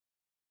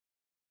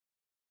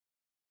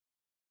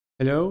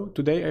Hello,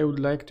 today I would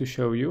like to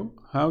show you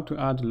how to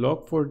add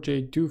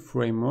Log4j2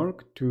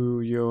 framework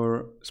to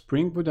your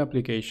Spring Boot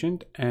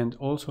application and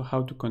also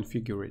how to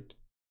configure it.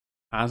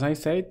 As I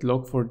said,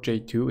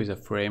 Log4j2 is a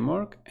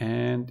framework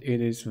and it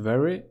is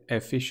very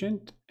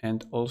efficient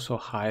and also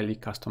highly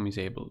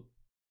customizable.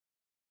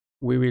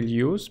 We will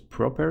use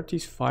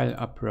properties file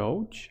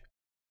approach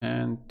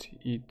and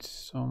it's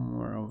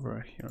somewhere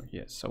over here.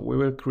 Yes, so we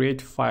will create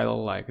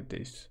file like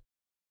this,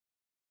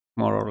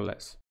 more or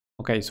less.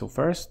 Okay, so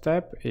first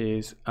step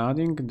is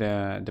adding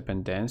the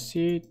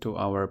dependency to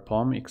our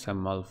POM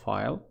XML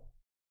file.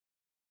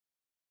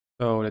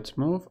 So let's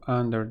move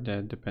under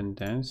the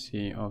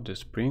dependency of the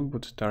Spring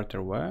Boot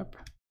Starter Web,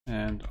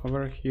 and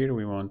over here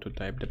we want to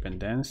type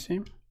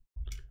dependency,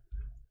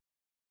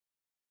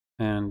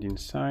 and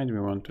inside we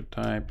want to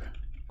type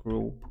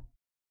group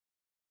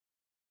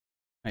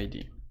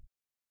ID.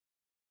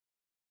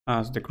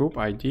 As the group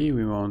ID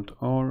we want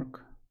org.spring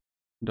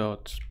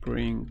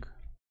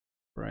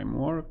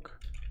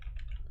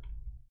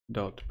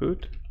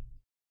framework.boot,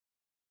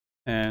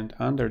 and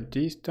under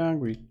this tag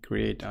we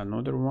create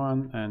another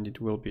one and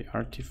it will be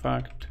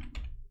artifact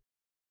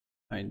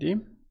ID,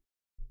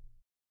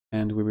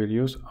 and we will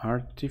use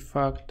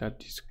artifact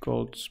that is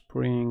called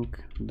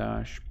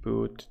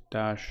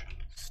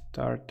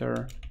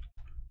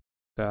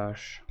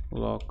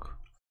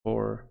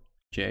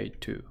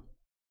spring-boot-starter-log4j2.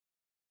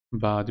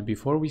 But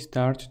before we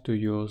start to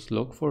use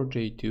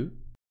log4j2,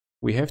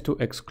 we have to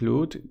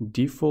exclude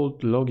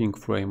default logging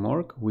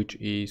framework, which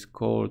is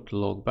called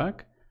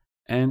logback,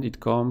 and it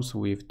comes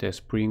with the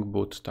Spring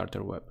Boot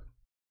Starter Web.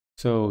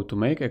 So to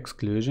make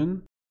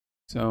exclusion,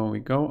 so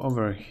we go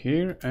over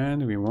here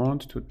and we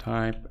want to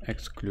type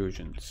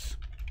exclusions.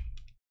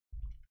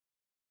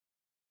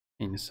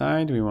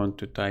 Inside we want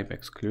to type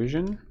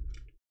exclusion.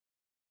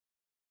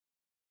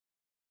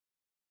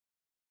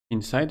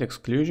 Inside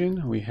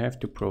exclusion we have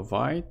to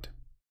provide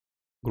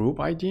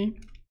group ID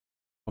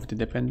of the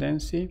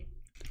dependency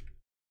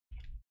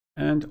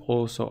and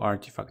also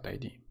artifact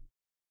ID.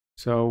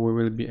 So we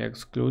will be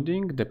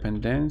excluding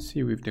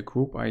dependency with the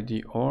group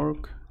ID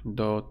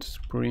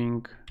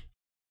org.spring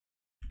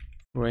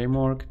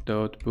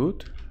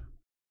framework.boot,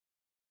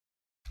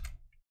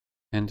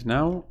 and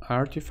now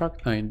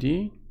artifact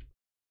ID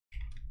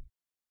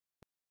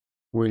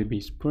will be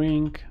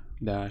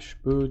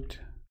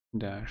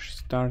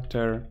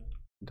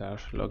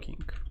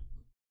spring-boot-starter-logging.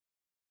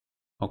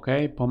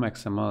 Okay, POM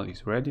XML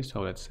is ready,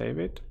 so let's save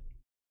it.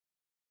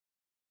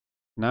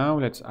 Now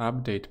let's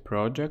update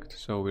project.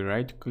 So we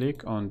right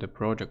click on the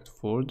project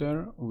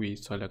folder, we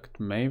select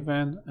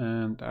Maven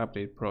and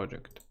update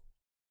project.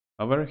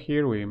 Over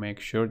here we make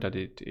sure that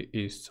it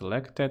is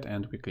selected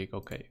and we click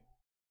OK.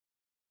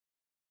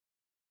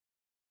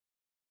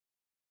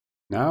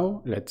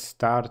 Now let's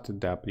start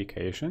the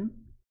application,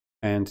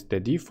 and the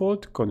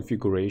default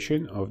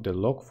configuration of the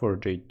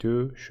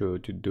Log4j2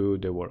 should do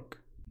the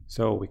work.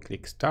 So we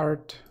click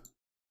Start,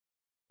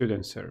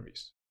 Student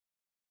Service.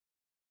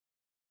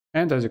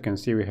 And as you can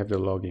see, we have the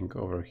logging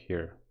over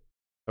here,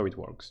 so it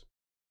works.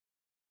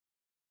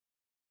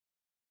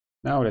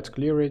 Now let's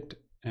clear it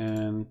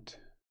and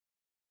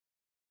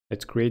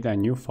let's create a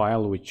new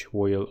file which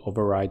will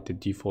override the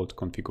default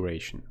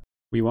configuration.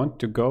 We want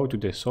to go to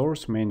the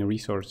source main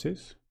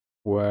resources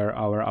where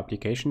our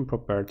application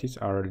properties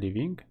are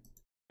living,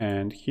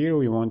 and here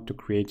we want to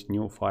create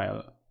new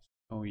file.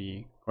 So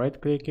we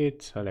right click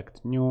it,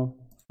 select new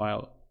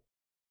file.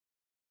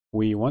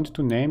 We want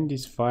to name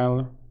this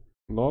file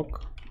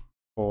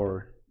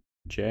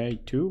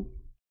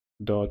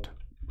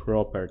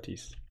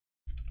log4j2.properties,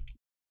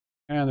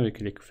 and we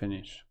click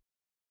finish.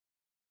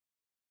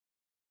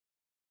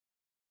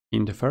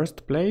 In the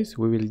first place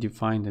we will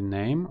define the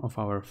name of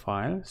our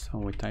file, so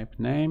we type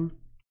name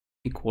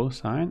 =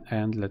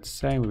 and let's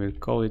say we will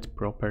call it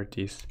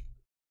properties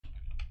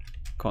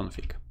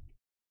config.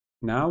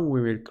 Now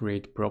we will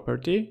create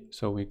property,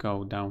 so we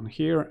go down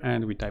here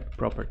and we type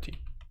property.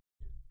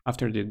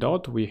 After the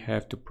dot we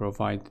have to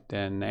provide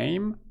the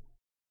name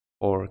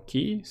or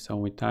key, so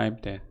we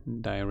type the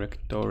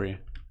directory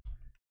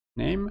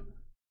name,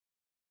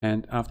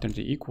 and after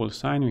the =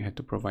 we have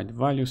to provide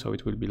value, so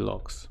it will be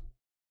logs,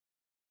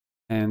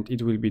 and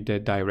it will be the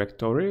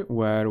directory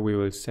where we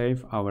will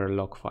save our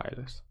log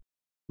files.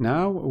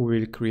 Now we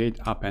will create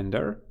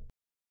Appender,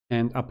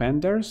 and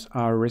appenders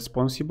are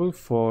responsible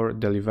for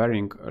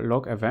delivering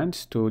log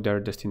events to their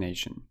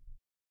destination.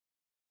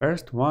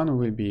 First one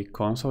will be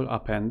console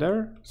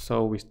appender,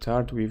 so we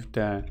start with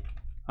the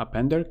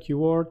appender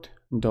keyword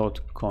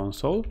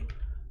 .console,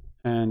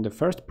 and the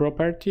first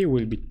property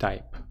will be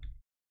type,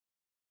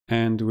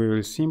 and we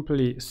will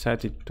simply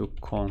set it to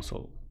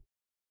console.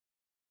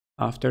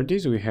 After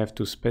this we have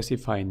to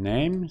specify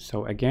name,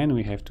 so again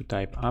we have to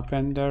type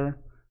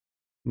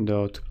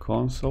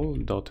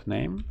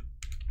appender.console.name,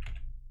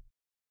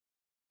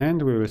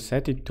 and we will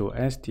set it to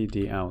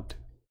stdout.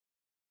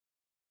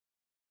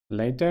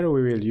 Later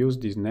we will use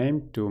this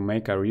name to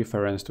make a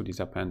reference to this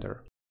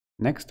appender.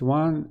 Next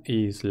one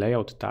is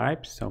layout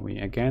type, so we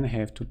again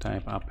have to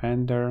type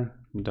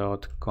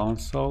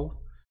appender.console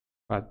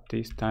but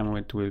this time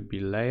it will be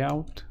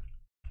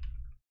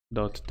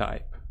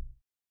layout.type.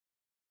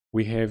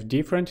 We have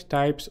different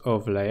types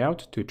of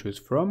layout to choose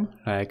from,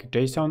 like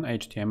JSON,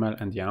 HTML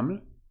and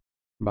YAML,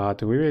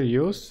 but we will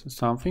use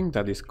something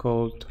that is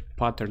called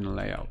pattern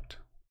layout.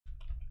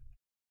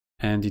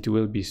 And it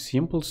will be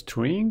simple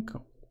string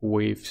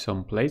with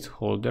some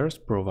placeholders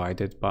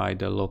provided by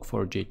the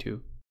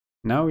Log4j2.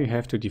 Now we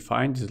have to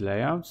define this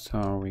layout,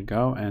 so we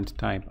go and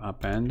type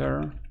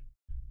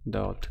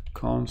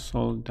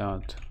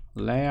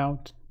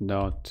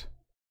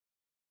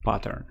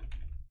appender.console.layout.pattern.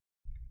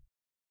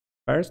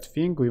 First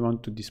thing we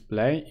want to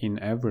display in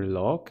every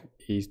log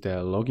is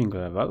the logging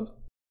level.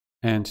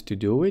 And to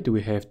do it,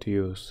 we have to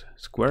use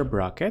square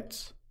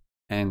brackets,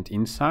 and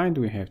inside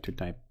we have to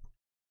type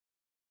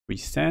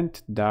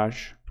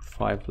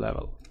 %-5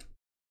 level.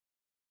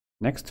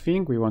 Next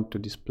thing we want to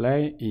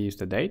display is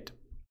the date.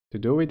 To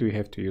do it, we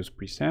have to use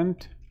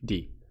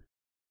 %d.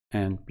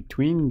 And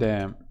between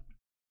the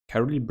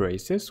curly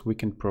braces, we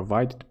can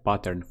provide the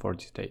pattern for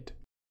this date.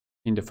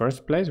 In the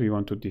first place, we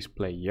want to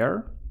display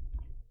year.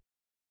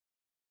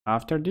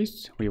 After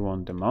this, we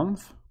want the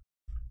month.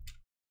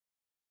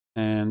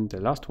 And the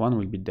last one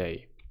will be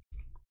day.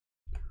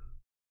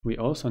 We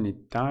also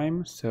need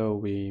time, so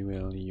we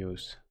will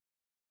use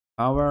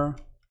hour,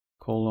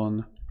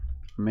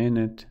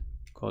 minute,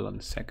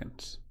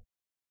 seconds.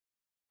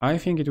 I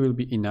think it will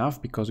be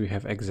enough because we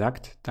have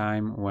exact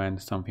time when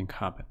something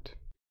happened.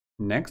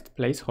 Next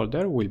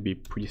placeholder will be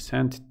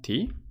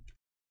 %t,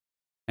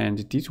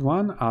 and this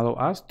one allows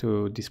us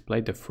to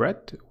display the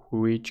thread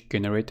which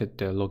generated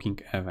the logging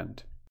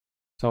event.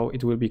 So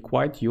it will be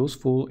quite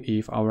useful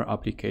if our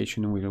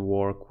application will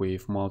work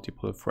with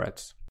multiple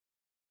threads.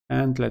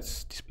 And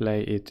let's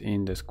display it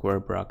in the square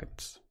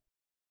brackets.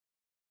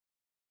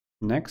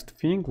 Next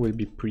thing will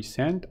be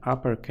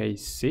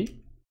 %C.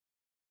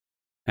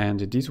 And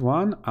this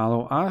one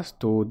allows us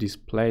to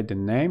display the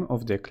name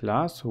of the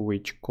class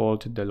which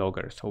called the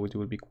logger, so it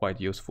will be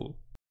quite useful.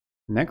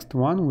 Next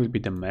one will be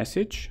the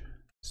message.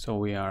 So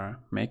we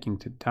are making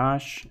the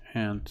dash,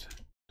 and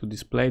to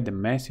display the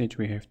message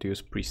we have to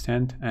use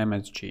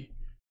 %msg.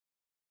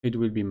 It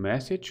will be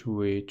message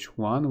which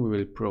one we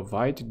will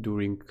provide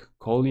during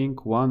calling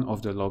one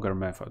of the logger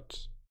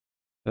methods.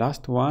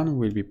 Last one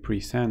will be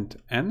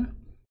 %n.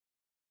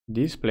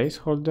 This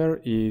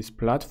placeholder is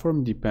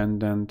platform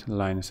dependent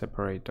line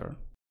separator.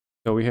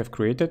 So we have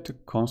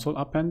created console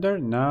appender,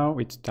 now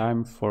it's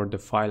time for the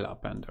file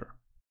appender.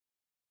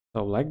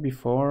 So like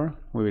before,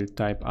 we will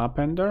type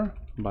appender,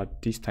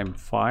 but this time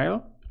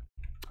file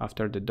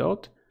after the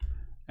dot,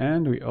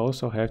 and we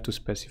also have to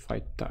specify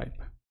type.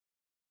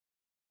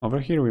 Over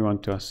here we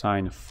want to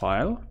assign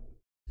file,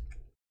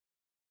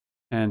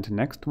 and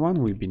next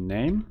one will be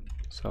name,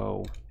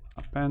 so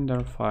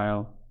appender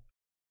file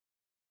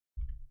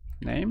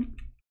name,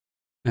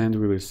 and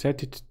we will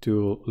set it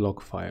to log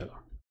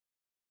file.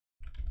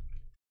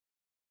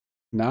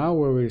 Now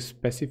we will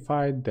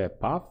specify the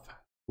path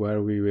where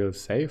we will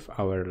save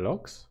our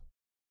logs.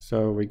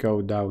 So we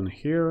go down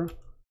here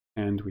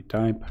and we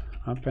type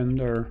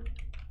appender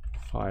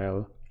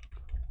file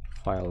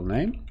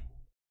name,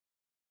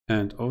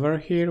 and over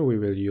here we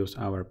will use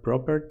our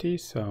property.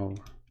 So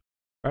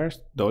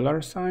first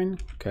 $,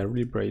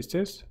 curly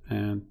braces,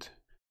 and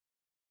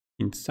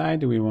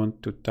inside we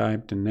want to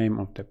type the name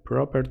of the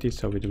property,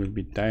 so it will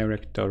be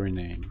directory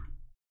name.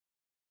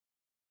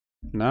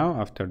 Now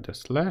after the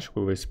slash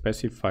we will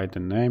specify the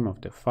name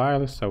of the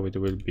file, so it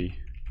will be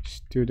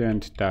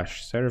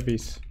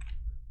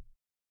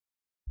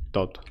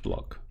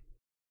student-service.log.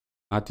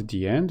 At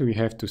the end we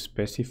have to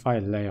specify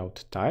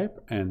layout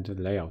type and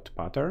layout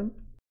pattern.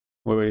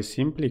 We will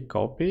simply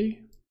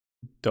copy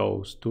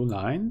those two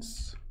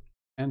lines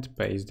and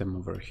paste them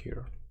over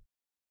here.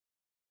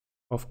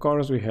 Of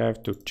course we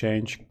have to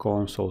change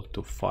console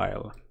to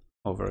file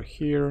over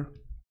here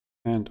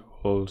and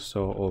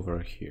also over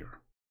here.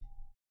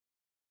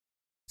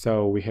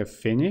 So we have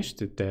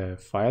finished the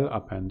file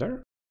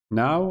appender.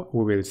 Now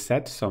we will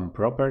set some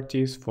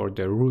properties for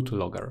the root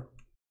logger.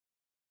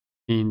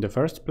 In the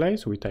first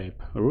place we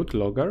type root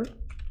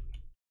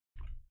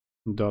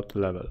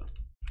logger.level.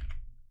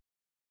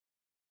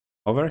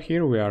 Over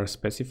here we are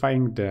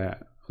specifying the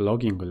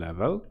logging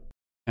level,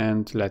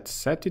 and let's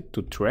set it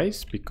to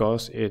trace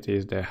because it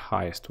is the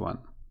highest one.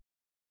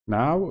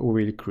 Now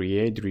we will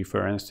create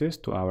references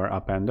to our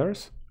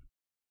appenders.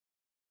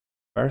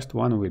 First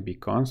one will be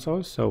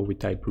console, so we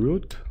type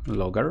root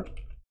logger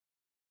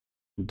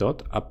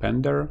dot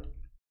appender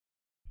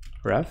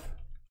ref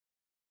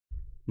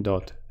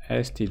dot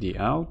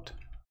stdout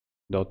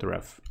dot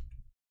ref,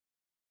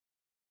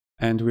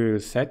 and we will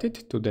set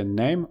it to the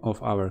name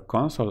of our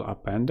console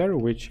appender,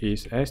 which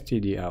is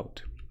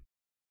stdout.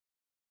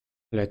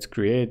 Let's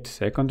create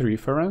second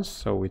reference,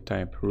 so we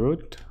type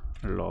root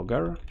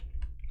logger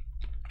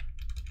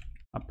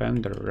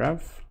appender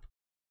ref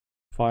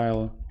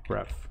file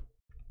ref,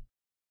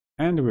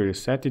 and we will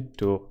set it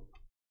to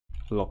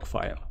log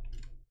file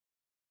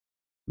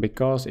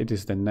because it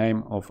is the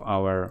name of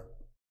our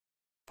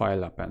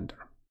file appender.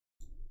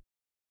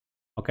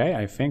 Okay,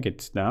 I think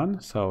it's done,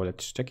 so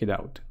let's check it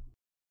out.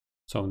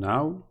 So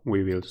now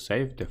we will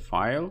save the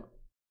file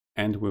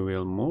and we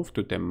will move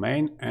to the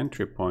main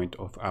entry point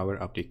of our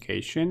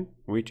application,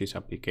 which is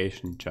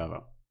application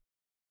Java.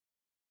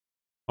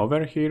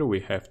 Over here we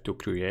have to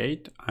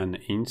create an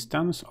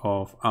instance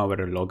of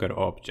our logger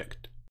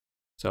object.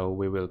 So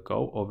we will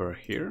go over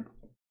here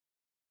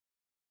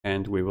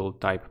and we will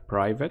type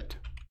private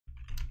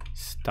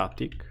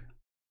static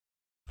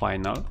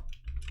final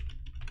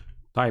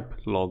type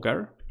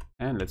logger,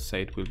 and let's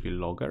say it will be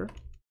logger.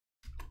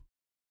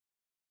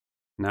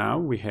 Now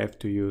we have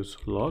to use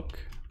log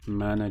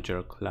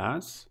manager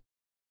class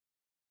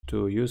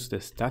to use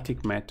the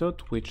static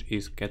method, which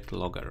is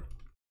getLogger.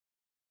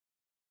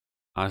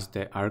 As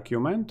the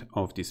argument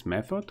of this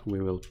method,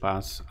 we will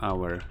pass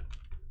our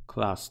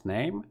class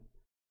name,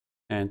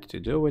 and to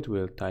do it,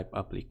 we'll type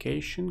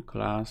application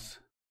class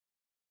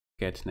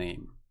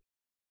getName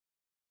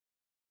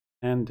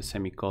and the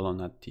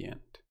semicolon at the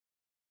end.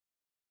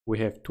 We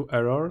have two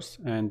errors,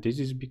 and this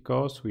is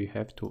because we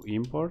have to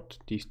import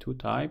these two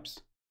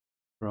types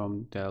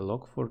from the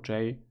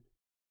Log4j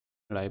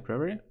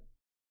library,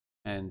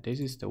 and this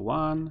is the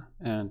one,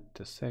 and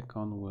the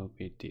second will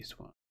be this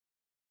one.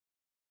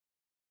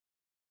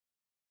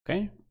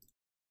 Okay,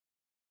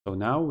 so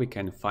now we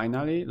can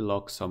finally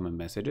log some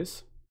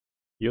messages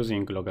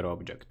using logger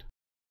object.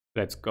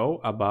 Let's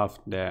go above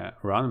the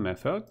run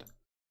method,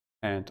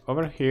 and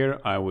over here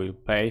I will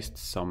paste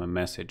some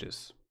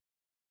messages.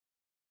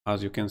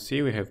 As you can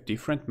see, we have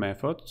different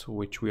methods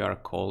which we are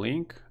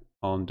calling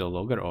on the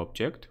logger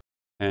object,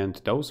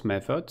 and those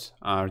methods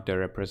are the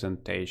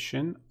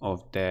representation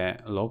of the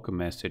log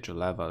message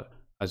level,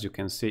 as you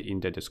can see in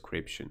the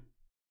description.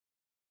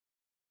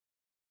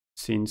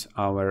 Since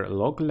our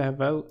log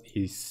level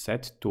is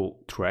set to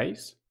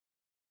trace,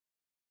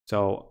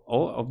 so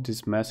all of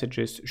these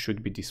messages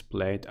should be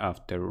displayed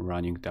after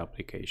running the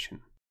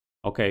application.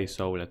 Okay,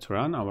 so let's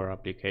run our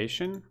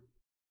application.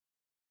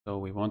 So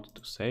we want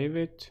to save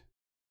it.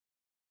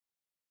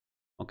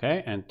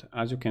 Okay, and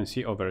as you can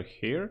see over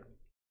here,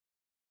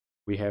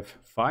 we have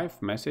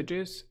 5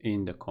 messages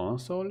in the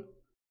console,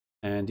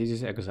 and this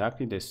is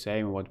exactly the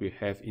same what we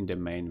have in the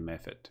main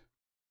method.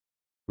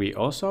 We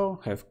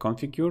also have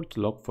configured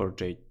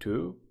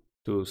Log4j2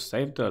 to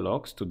save the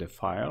logs to the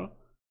file,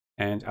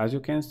 and as you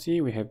can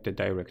see, we have the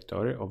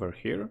directory over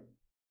here,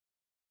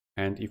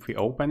 and if we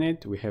open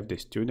it, we have the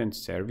student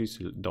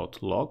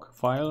service.log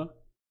file,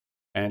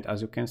 and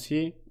as you can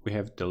see, we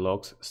have the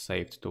logs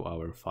saved to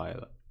our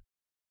file.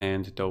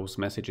 And those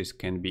messages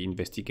can be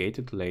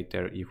investigated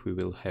later if we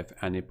will have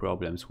any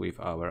problems with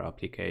our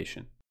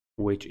application,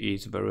 which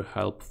is very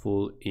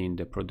helpful in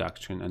the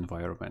production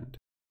environment.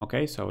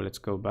 Okay, so let's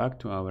go back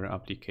to our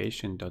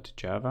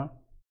application.java.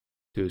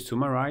 To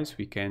summarize,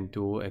 we can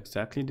do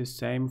exactly the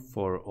same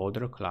for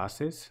other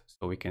classes.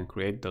 So we can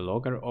create the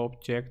logger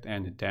object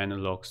and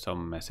then log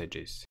some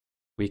messages.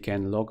 We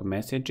can log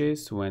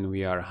messages when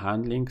we are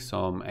handling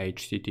some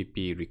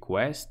HTTP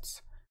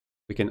requests.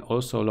 We can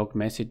also log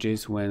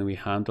messages when we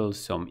handle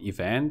some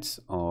events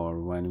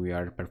or when we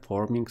are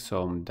performing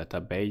some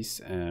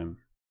database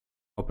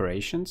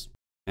operations.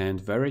 And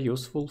very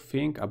useful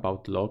thing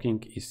about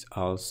logging is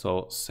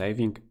also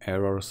saving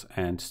errors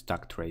and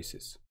stack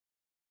traces.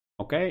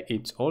 Okay,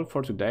 it's all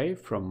for today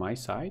from my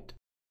side.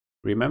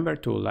 Remember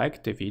to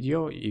like the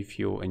video if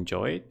you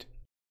enjoy it,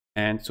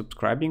 and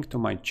subscribing to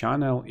my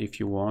channel if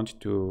you want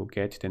to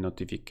get the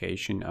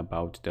notification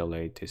about the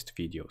latest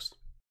videos.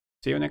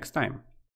 See you next time.